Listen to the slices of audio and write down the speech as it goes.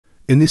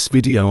In this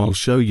video I'll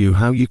show you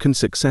how you can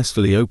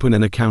successfully open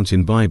an account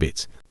in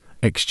Bybit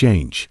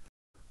exchange.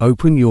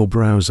 Open your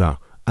browser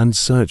and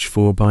search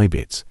for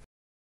Bybit.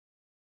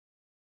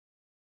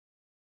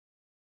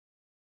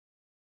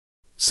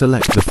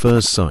 Select the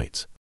first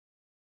site.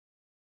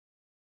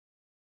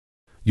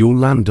 You'll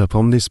land up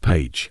on this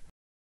page.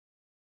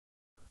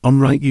 On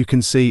right you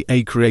can see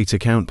a Create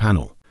Account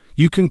panel.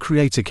 You can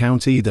create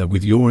account either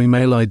with your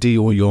email ID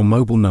or your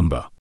mobile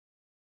number.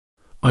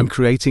 I'm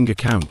creating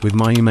account with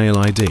my email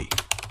ID.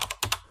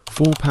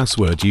 For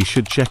password you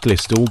should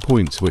checklist all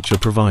points which are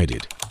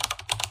provided.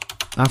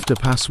 After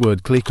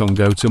password click on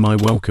Go to My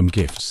Welcome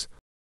Gifts.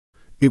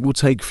 It will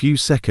take few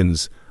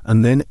seconds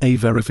and then a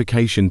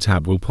verification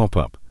tab will pop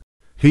up.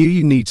 Here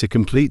you need to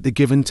complete the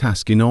given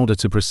task in order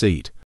to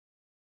proceed.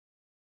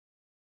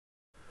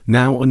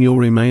 Now on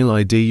your email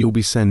ID you'll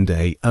be sent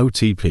a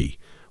OTP,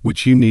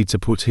 which you need to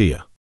put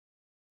here.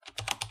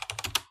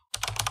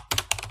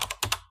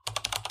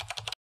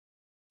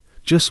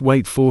 Just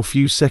wait for a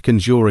few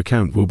seconds, your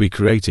account will be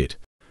created.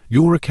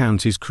 Your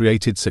account is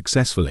created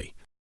successfully.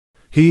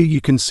 Here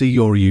you can see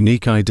your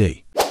unique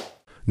ID.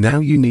 Now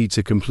you need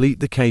to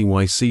complete the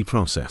KYC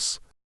process.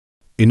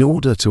 In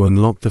order to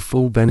unlock the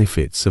full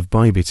benefits of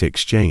Bybit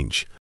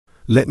exchange,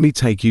 let me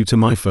take you to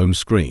my phone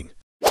screen.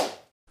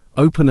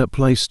 Open up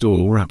Play Store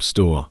or App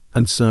Store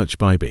and search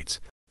Bybit.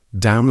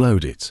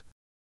 Download it.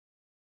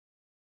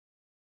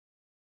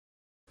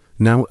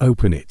 Now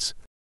open it.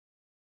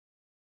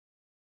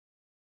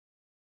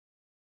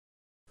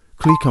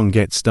 Click on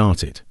Get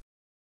Started.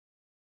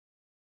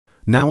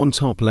 Now on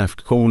top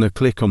left corner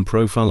click on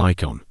Profile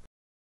icon.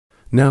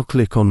 Now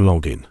click on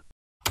Login.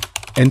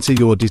 Enter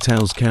your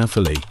details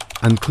carefully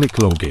and click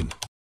Login.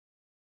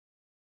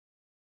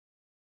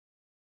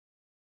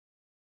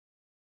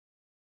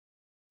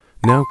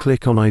 Now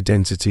click on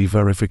Identity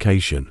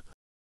Verification.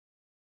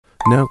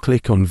 Now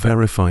click on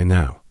Verify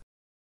Now.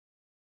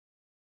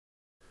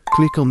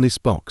 Click on this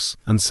box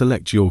and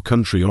select your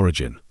country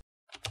origin.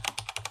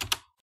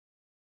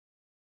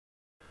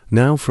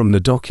 Now from the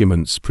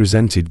documents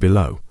presented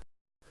below,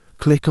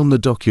 click on the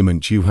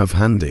document you have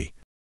handy.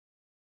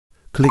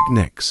 Click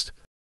Next.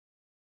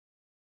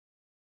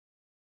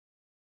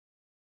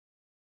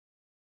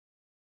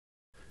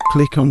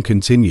 Click on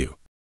Continue.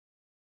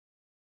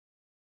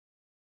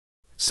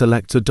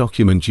 Select a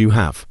document you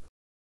have.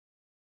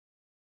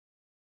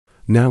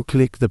 Now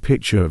click the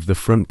picture of the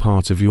front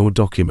part of your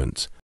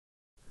document.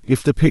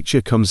 If the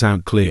picture comes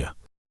out clear,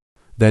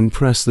 then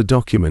press the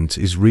document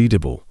is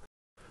readable.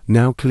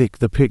 Now click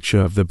the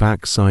picture of the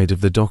back side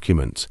of the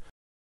document.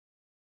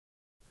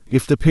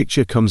 If the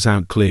picture comes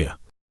out clear,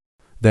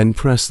 then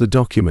press the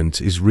document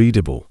is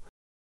readable.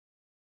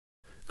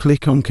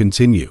 Click on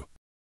Continue.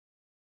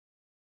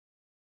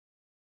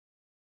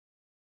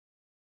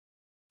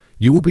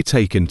 You will be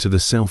taken to the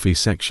selfie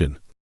section.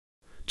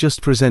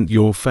 Just present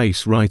your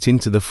face right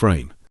into the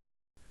frame.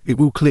 It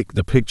will click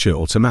the picture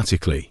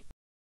automatically.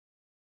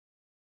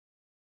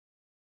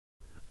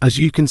 As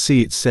you can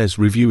see, it says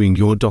reviewing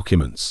your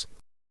documents.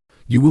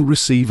 You will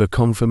receive a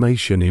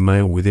confirmation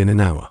email within an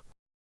hour.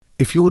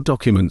 If your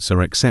documents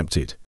are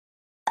accepted,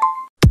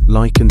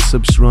 like and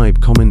subscribe,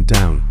 comment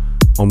down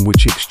on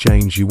which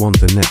exchange you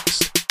want the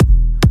next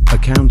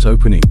account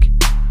opening.